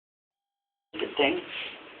interesting.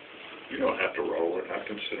 You don't have to roll it. I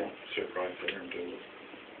can sit right there and do it.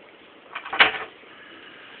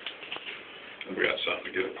 And we got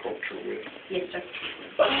something to get a culture with. Yes, sir.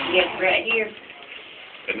 Yes, right here.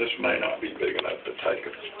 And this may not be big enough to take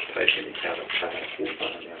any kind of trash. We'll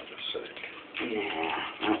find out in a sec. Nah,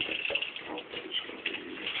 I don't think so. I don't think it's gonna be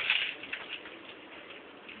easy.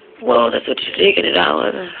 Whoa, that's what you're digging it out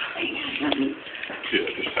of. Let me Yeah,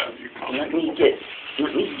 just have you come. let me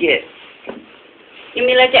get. You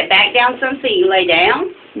mean let that back down some so you can lay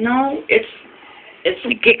down? No, it's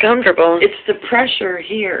Get comfortable. it's the pressure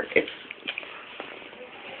here. It's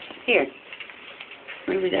Here.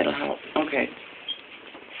 maybe that'll help. Okay.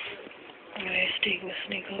 Okay, Steve will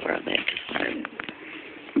sneak over on that to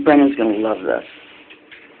start. Brendan's gonna love this.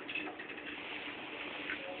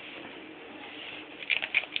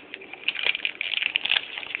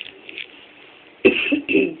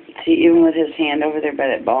 See, even with his hand over there by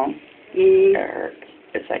that ball, Mm-hmm. it hurts.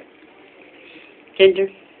 It's like, Ginger.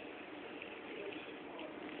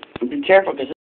 be careful, 'cause